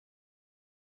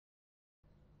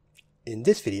In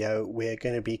this video, we're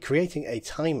going to be creating a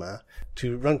timer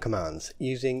to run commands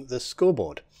using the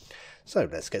scoreboard. So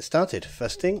let's get started.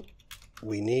 First thing,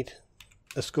 we need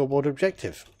a scoreboard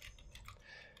objective.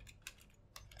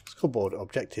 Scoreboard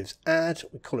objectives add,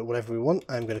 we call it whatever we want.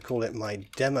 I'm going to call it my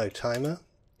demo timer.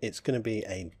 It's going to be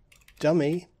a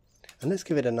dummy, and let's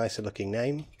give it a nicer looking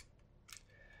name.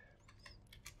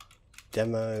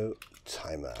 Demo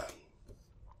timer.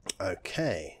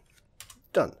 Okay,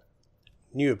 done.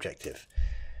 New objective.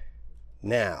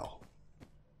 Now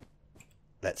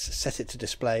let's set it to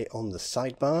display on the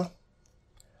sidebar.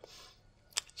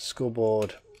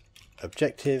 Scoreboard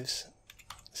objectives,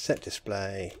 set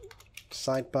display,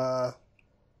 sidebar,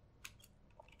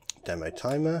 demo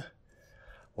timer.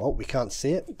 Well, we can't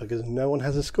see it because no one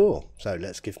has a score, so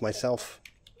let's give myself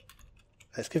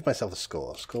a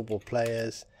score. Scoreboard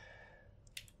players,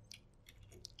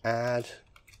 add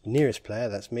nearest player,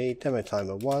 that's me, demo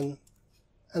timer 1,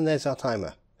 and there's our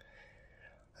timer.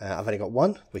 I've only got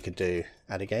 1. We could do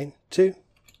add again 2,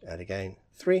 add again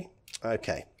 3.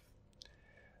 Okay,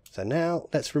 so now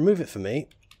let's remove it for me.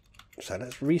 So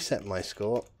let's reset my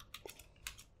score,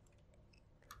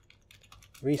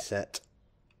 reset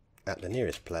at the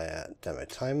nearest player, demo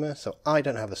timer. So I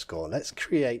don't have a score. Let's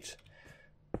create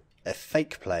a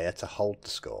fake player to hold the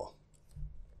score.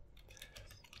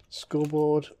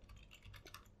 Scoreboard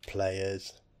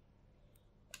players,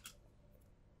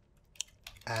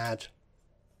 add.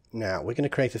 Now we're going to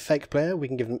create a fake player. We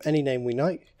can give them any name we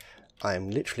like.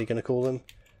 I'm literally going to call them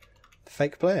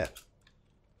fake player.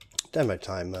 Demo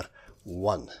timer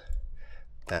 1.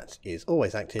 That is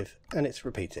always active and it's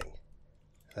repeating.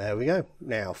 There we go.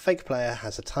 Now fake player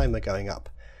has a timer going up.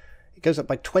 It goes up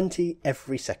by 20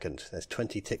 every second. There's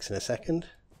 20 ticks in a second,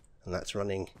 and that's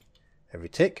running every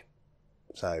tick.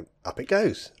 So up it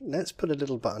goes. Let's put a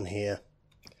little button here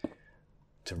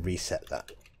to reset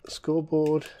that.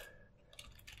 Scoreboard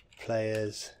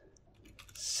players,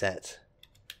 set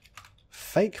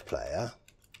fake player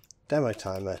demo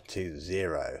timer to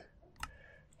 0.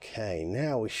 Okay,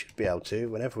 now we should be able to,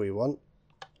 whenever we want,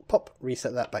 pop,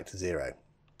 reset that back to 0.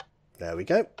 There we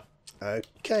go.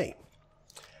 Okay,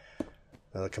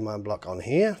 another command block on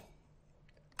here,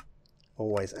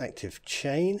 always active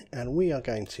chain, and we are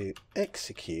going to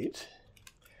execute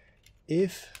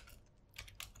if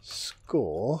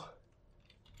score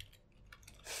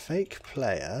fake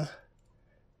player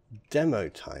demo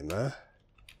timer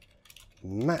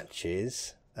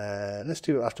matches, let's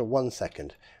do it after 1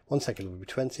 second. 1 second would be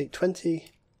 20,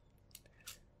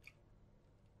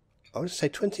 I would say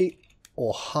 20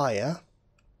 or higher,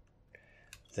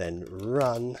 then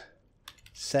run,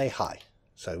 say hi.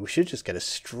 So we should just get a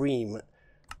stream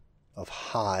of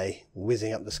hi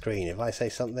whizzing up the screen. If I say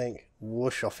something,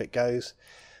 whoosh, off it goes.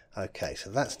 Okay, so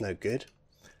that's no good.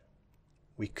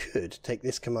 We could take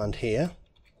this command here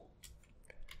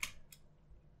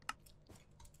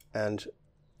and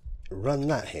run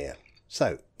that here.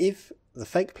 So if the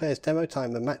fake player's demo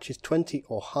timer matches 20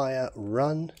 or higher,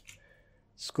 run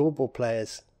scoreboard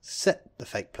players, set the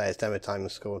fake player's demo timer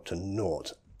score to 0.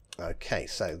 Okay,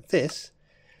 so this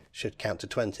should count to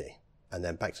 20 and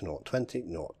then back to 0, 20,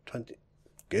 0, 20.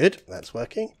 Good, that's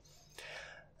working.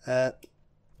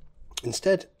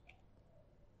 Instead,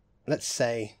 let's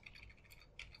say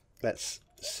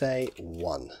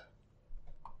 1.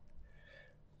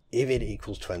 If it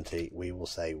equals 20, we will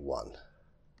say 1.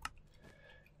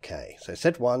 Okay, so it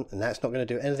said 1, and that's not going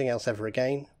to do anything else ever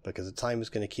again because the timer is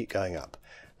going to keep going up.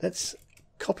 Let's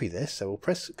copy this, so we'll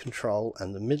press Control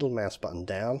and the middle mouse button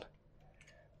down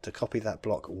to copy that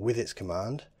block with its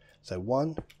command. So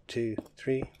 1, 2,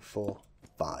 3, 4,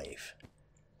 5.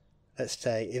 Let's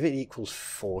say if it equals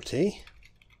 40,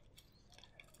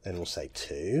 then we'll say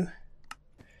 2.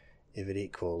 If it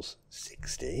equals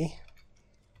 60,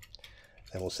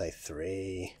 then we'll say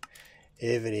 3.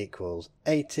 If it equals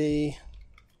 80,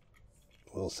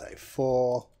 we'll say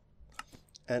 4.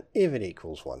 And if it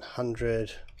equals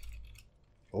 100,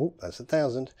 oh, that's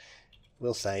 1,000,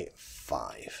 we'll say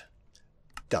 5.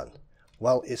 Done.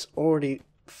 Well, it's already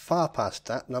far past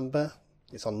that number.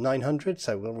 It's on 900,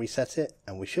 so we'll reset it,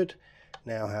 and we should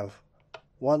now have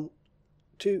 1,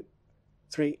 2,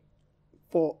 3,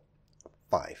 4,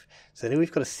 5. So now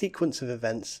we've got a sequence of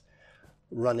events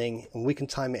running, and we can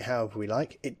time it however we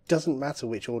like. It doesn't matter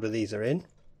which order these are in.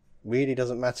 Really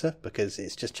doesn't matter because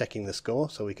it's just checking the score,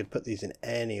 so we could put these in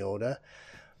any order.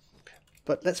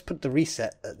 But let's put the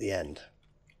reset at the end.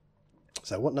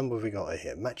 So what number have we got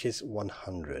here? Matches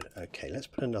 100. Okay, let's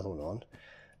put another one on.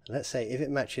 Let's say if it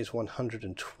matches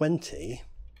 120,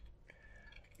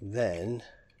 then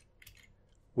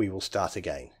we will start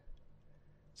again.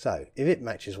 So if it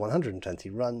matches 120,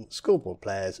 run scoreboard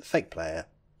players, fakePlayer,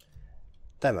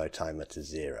 demoTimer to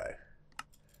 0.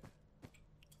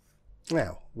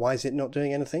 Now, why is it not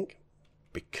doing anything?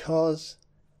 Because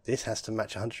this has to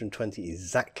match 120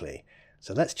 exactly.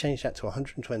 So let's change that to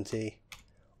 120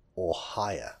 or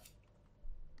higher.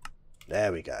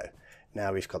 There we go.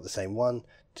 Now we've got the same 1,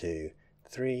 2,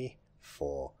 3,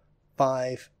 4,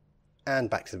 5, and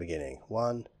back to the beginning.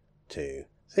 1, 2,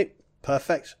 3.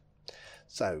 Perfect.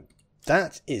 So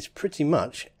that is pretty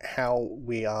much how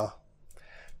we are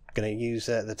going to use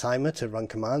the timer to run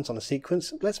commands on a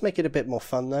sequence. Let's make it a bit more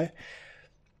fun though.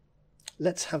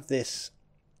 Let's have this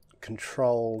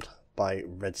controlled by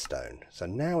redstone. So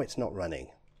now it's not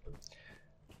running.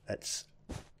 Let's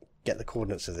get the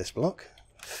coordinates of this block.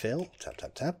 Fill, tap,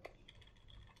 tap, tap.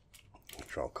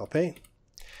 Control copy. And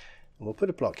we'll put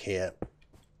a block here.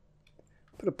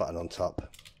 Put a button on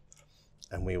top.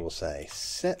 And we will say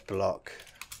set block.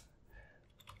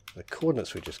 The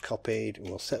coordinates we just copied. And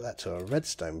we'll set that to a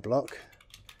redstone block.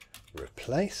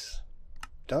 Replace.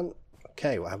 Done.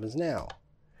 Okay, what happens now?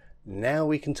 Now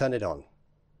we can turn it on.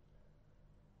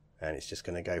 And it's just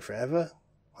going to go forever.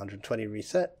 120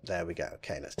 reset. There we go.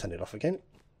 Okay, let's turn it off again.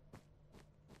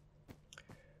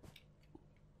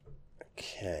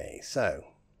 Okay, so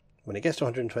when it gets to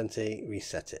 120,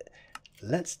 reset it.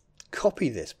 Let's copy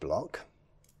this block.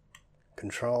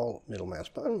 Control middle mouse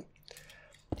button.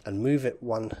 And move it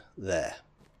 1 there.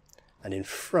 And in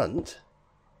front,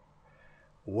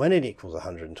 when it equals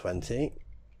 120,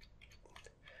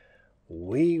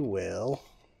 we will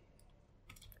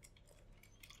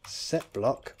set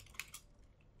block,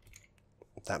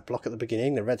 that block at the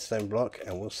beginning, the redstone block,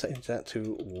 and we'll set that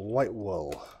to white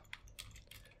wool.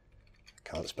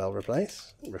 Can't spell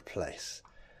replace. Replace.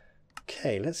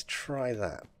 Okay, let's try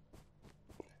that.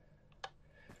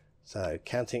 So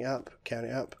counting up,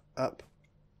 up,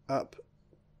 up.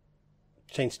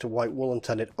 Change to white wool and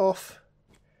turn it off.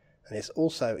 And it's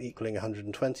also equaling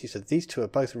 120. So these two are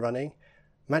both running.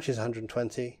 Matches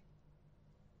 120.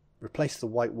 Replace the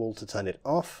white wool to turn it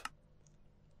off.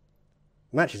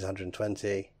 Matches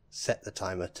 120. Set the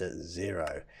timer to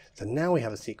 0. So now we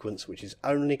have a sequence which is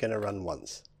only going to run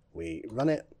once. We run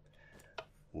it.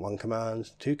 1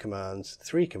 command, 2 commands,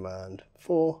 3 command,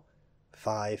 4,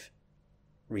 5,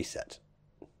 reset.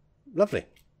 Lovely.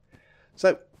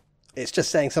 So it's just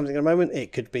saying something at the moment.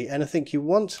 It could be anything you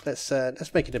want. Let's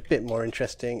make it a bit more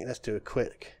interesting. Let's do a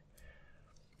quick.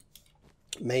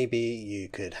 Maybe you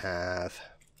could have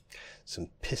some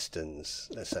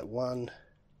pistons. Let's set 1,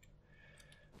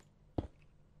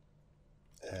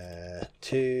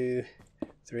 2,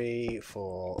 3,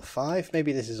 4, 5.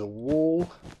 Maybe this is a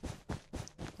wall.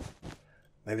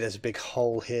 Maybe there's a big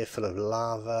hole here full of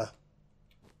lava.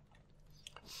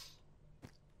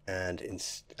 And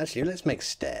actually, let's make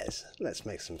stairs. Let's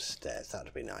make some stairs. That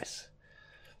would be nice.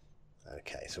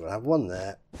 Okay, so we'll have 1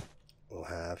 there. We'll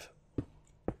have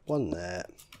 1 there.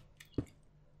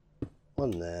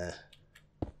 1 there.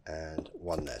 And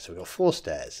 1 there. So we've got 4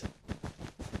 stairs.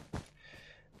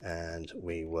 And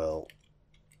we will,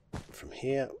 from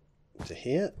here to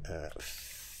here,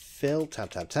 fill,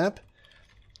 tab, tab, tab.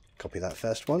 Copy that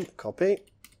first one. Copy.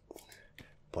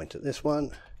 Point at this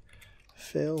one.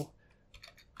 Fill.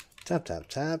 Tab, tab,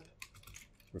 tab.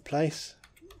 Replace.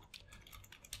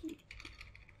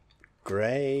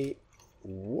 Grey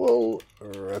wool.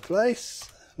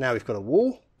 Replace. Now we've got a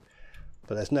wall,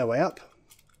 but there's no way up.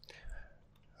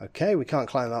 Okay, we can't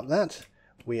climb up that.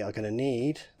 We are going to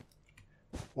need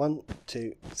 1,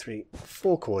 2, 3,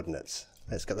 4 coordinates.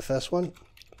 Let's get the first one.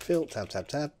 Fill, tab, tab,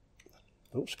 tab.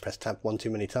 Oops, press tab 1 too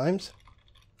many times.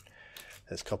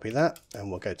 Let's copy that, and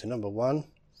we'll go to number 1.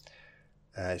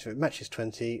 So it matches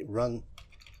 20, run,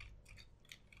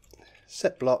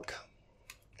 set block,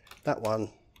 that one,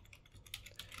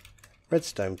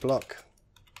 redstone block,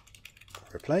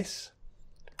 replace,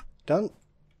 done.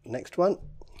 Next one,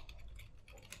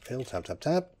 fill, tab, tab,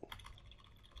 tab,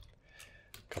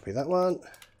 copy that one,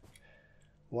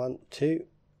 1, 2,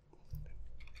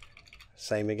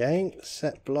 same again,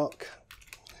 set block,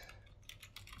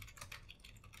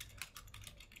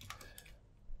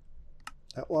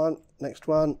 that one, next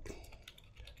one,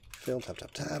 fill, tab,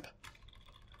 tab, tab.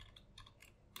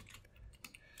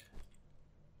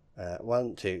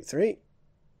 1, 2, 3.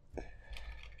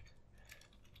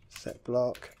 Set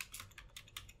block,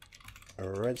 a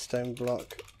redstone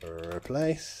block,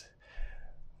 replace.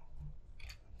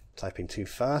 Typing too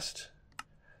fast.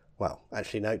 Well,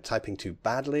 actually no, typing too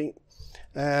badly.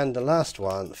 And the last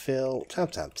one, fill,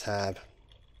 tab, tab, tab.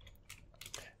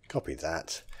 Copy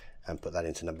that. And put that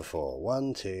into number 4.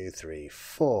 1, 2, 3,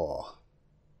 4.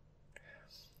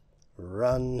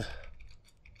 run,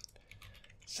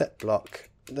 set block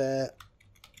there,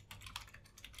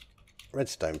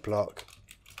 redstone block,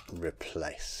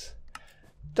 replace.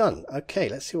 Done. Okay,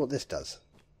 let's see what this does.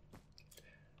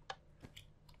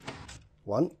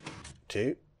 1,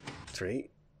 2, 3,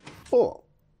 4,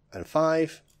 and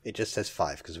 5. It just says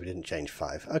 5 because we didn't change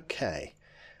 5. Okay,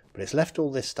 but it's left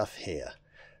all this stuff here.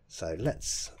 So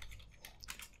let's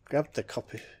grab the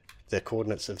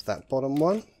coordinates of that bottom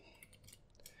one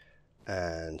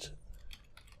and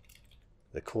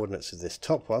the coordinates of this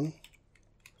top one,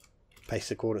 paste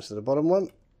the coordinates of the bottom one,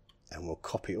 and we'll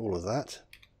copy all of that.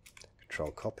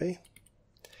 Control copy.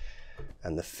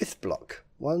 And the fifth block,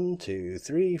 1, 2,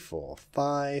 3, 4,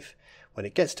 5. When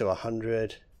it gets to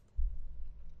 100,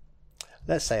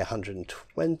 let's say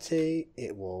 120,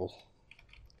 it will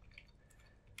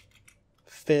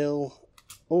fill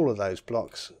all of those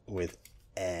blocks with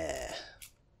air.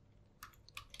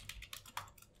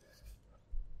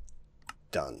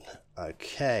 Done.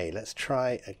 Okay, let's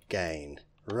try again.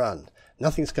 Run.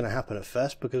 Nothing's going to happen at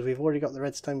first because we've already got the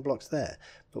redstone blocks there.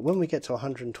 But when we get to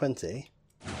 120,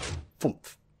 thump.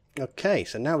 Okay,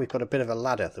 so now we've got a bit of a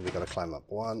ladder that we've got to climb up.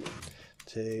 1,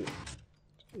 2,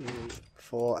 3,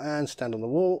 4, and stand on the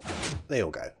wall. They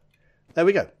all go. There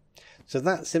we go. So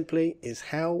that simply is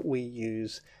how we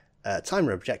use a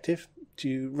timer objective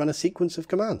to run a sequence of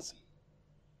commands.